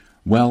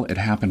Well, it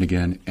happened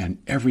again, and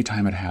every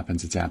time it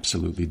happens, it's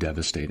absolutely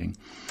devastating.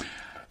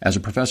 As a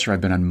professor,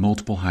 I've been on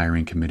multiple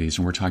hiring committees,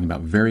 and we're talking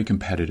about very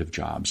competitive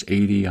jobs,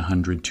 80,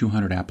 100,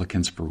 200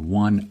 applicants for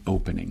one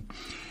opening.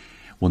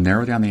 We'll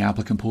narrow down the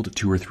applicant pool to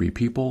 2 or 3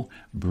 people,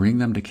 bring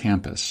them to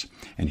campus,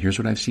 and here's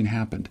what I've seen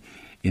happen.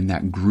 In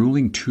that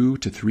grueling 2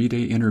 to 3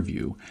 day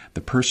interview,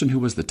 the person who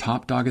was the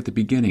top dog at the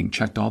beginning,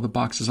 checked all the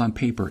boxes on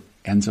paper,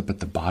 ends up at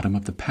the bottom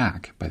of the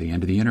pack by the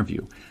end of the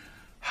interview.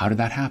 How did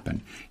that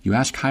happen? You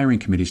ask hiring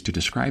committees to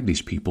describe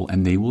these people,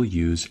 and they will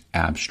use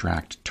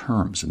abstract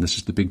terms. And this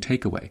is the big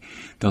takeaway.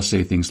 They'll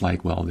say things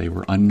like, well, they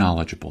were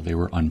unknowledgeable, they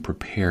were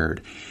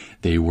unprepared,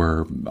 they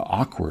were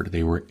awkward,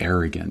 they were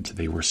arrogant,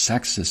 they were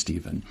sexist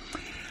even.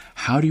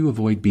 How do you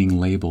avoid being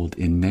labeled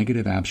in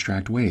negative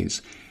abstract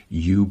ways?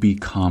 You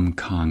become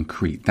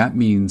concrete. That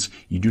means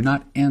you do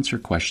not answer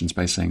questions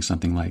by saying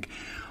something like,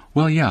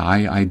 well, yeah,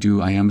 I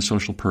am a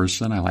social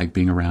person. I like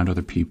being around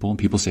other people. And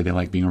people say they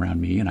like being around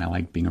me, and I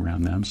like being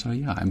around them. So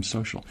yeah, I'm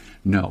social.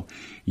 No,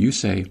 you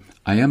say,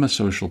 I am a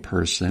social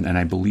person, and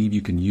I believe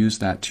you can use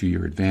that to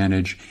your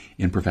advantage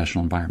in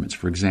professional environments.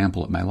 For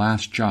example, at my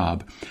last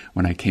job,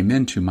 when I came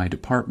into my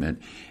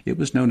department, it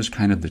was known as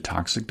kind of the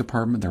toxic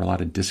department. There were a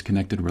lot of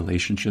disconnected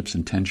relationships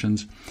and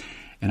tensions.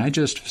 And I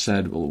just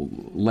said, well,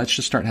 let's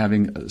just start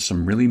having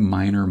some really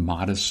minor,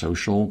 modest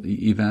social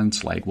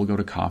events, like we'll go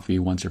to coffee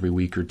once every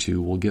week or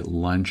 2. We'll get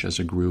lunch as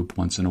a group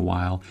once in a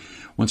while.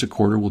 Once a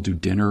quarter, we'll do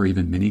dinner or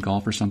even mini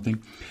golf or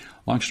something.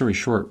 Long story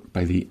short,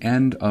 by the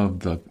end of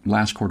the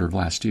last quarter of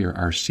last year,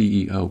 our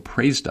CEO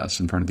praised us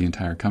in front of the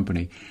entire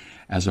company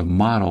as a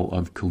model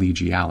of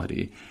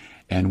collegiality.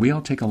 And we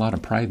all take a lot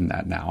of pride in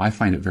that now. I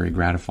find it very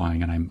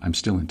gratifying, and I'm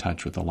still in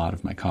touch with a lot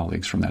of my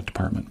colleagues from that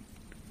department.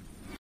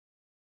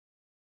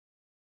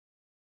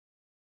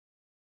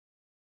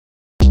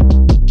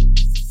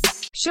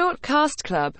 Shortcast Club